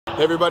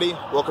Hey everybody,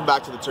 welcome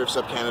back to the Turfs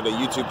Up Canada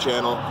YouTube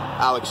channel.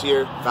 Alex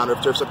here, founder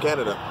of Turfs Up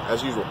Canada,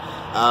 as usual.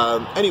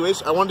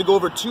 Anyways, I wanted to go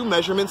over two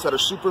measurements that are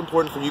super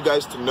important for you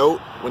guys to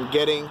note when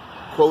getting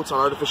quotes on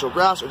artificial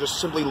grass or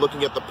just simply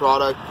looking at the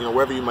product,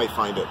 wherever you might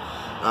find it.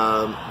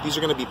 These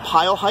are going to be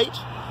pile height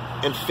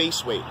and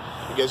face weight.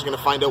 You guys are going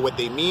to find out what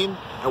they mean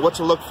and what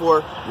to look for,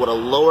 what a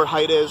lower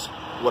height is,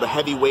 what a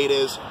heavy weight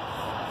is,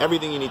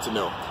 everything you need to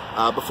know.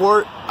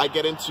 Before I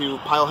get into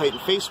pile height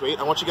and face weight,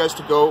 I want you guys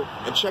to go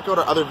and check out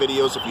our other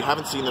videos if you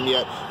haven't seen them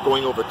yet,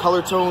 going over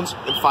color tones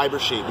and fiber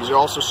shape. These are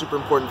also super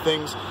important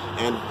things,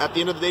 and at the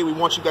end of the day, we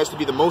want you guys to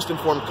be the most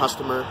informed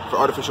customer for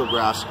artificial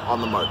grass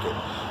on the market.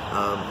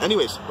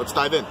 Anyways, let's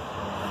dive in.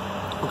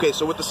 Okay,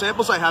 so with the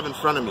samples I have in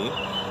front of me,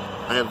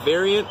 I have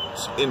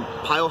variants in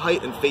pile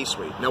height and face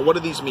weight. Now, what do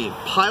these mean?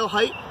 Pile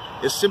height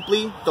is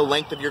simply the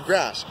length of your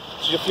grass.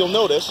 So if you'll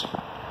notice,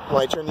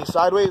 when I turn these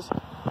sideways,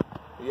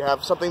 you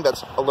have something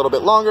that's a little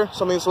bit longer,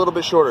 something that's a little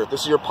bit shorter.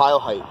 This is your pile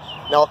height.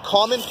 Now, a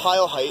common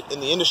pile height in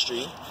the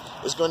industry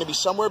is going to be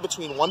somewhere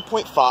between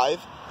 1.5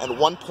 and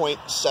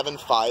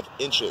 1.75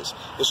 inches.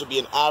 This would be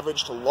an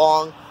average to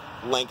long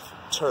length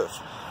turf.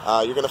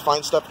 You're going to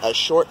find stuff as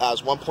short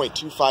as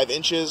 1.25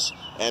 inches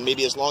and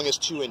maybe as long as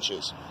 2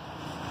 inches.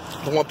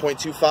 The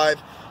 1.25,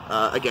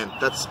 again,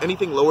 that's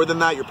anything lower than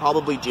that, you're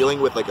probably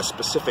dealing with like a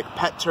specific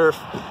pet turf,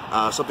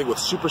 something with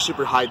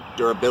super high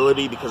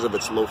durability because of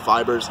its low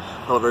fibers.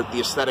 However, the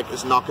aesthetic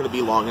is not going to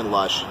be long and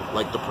lush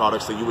like the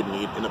products that you would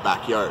need in a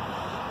backyard.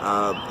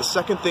 The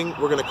second thing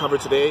we're going to cover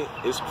today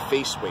is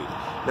face weight.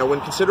 Now, when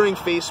considering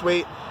face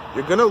weight,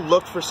 you're going to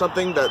look for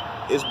something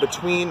that is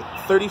between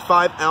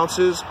 35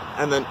 ounces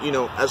and then,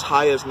 as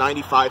high as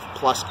 95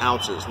 plus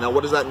ounces. Now,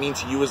 what does that mean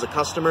to you as a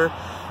customer?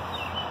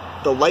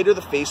 The lighter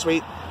the face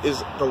weight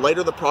is, the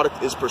lighter the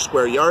product is per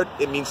square yard.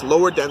 It means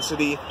lower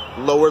density,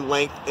 lower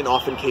length in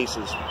often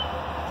cases.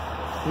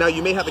 Now,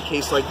 you may have a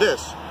case like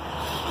this,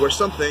 where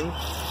something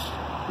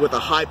with a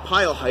high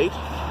pile height,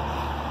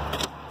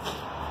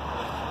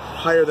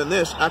 higher than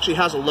this, actually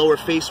has a lower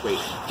face weight.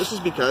 This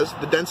is because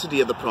the density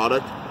of the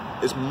product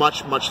is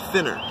much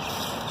thinner.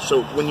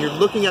 So when you're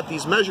looking at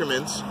these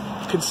measurements,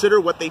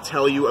 consider what they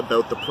tell you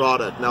about the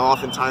product. Now,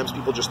 oftentimes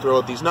people just throw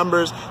out these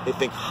numbers. They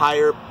think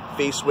higher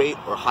face weight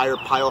or higher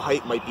pile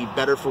height might be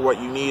better for what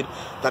you need.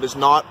 That is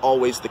not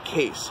always the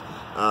case.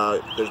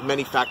 There's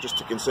many factors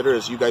to consider,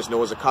 as you guys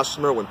know as a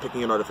customer, when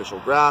picking an artificial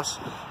grass.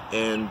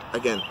 And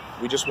again,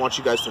 we just want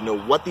you guys to know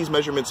what these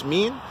measurements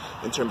mean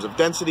in terms of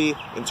density,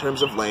 in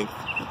terms of length,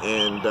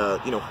 and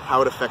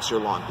how it affects your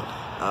lawn.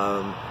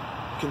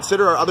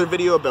 Consider our other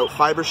video about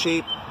fiber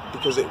shape,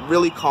 because it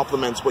really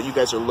complements what you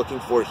guys are looking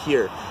for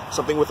here.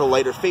 Something with a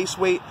lighter face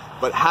weight,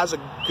 but has a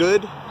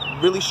good,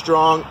 really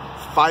strong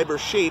fiber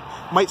shape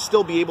might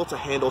still be able to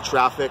handle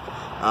traffic,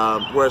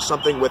 whereas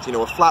something with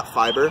a flat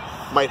fiber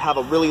might have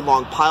a really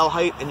long pile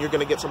height, and you're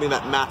going to get something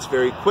that mats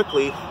very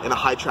quickly in a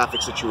high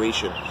traffic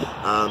situation.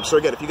 So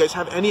again, if you guys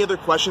have any other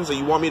questions that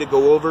you want me to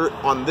go over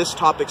on this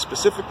topic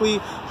specifically,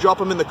 drop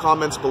them in the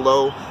comments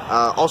below.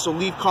 Also,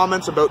 leave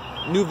comments about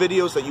new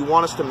videos that you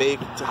want us to make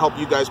to help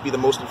you guys be the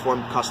most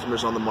informed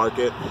customers on the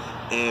market.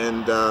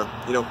 And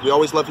we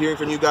always love hearing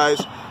from you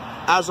guys.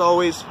 As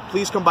always,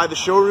 please come by the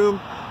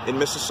showroom in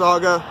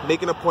Mississauga,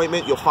 make an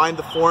appointment. You'll find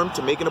the form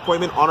to make an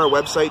appointment on our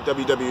website,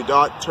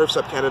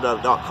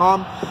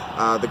 www.turfsupcanada.com.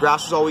 The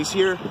grass is always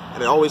here,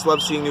 and I always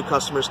love seeing new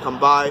customers come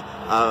by.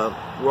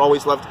 We're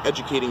always loved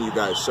educating you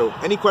guys. So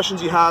any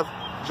questions you have,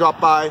 drop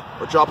by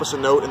or drop us a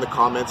note in the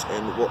comments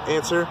and we'll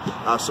answer.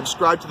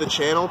 Subscribe to the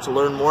channel to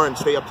learn more and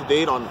stay up to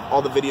date on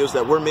all the videos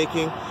that we're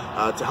making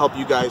to help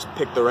you guys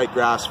pick the right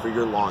grass for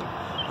your lawn.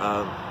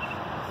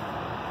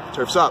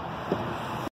 Turfs up.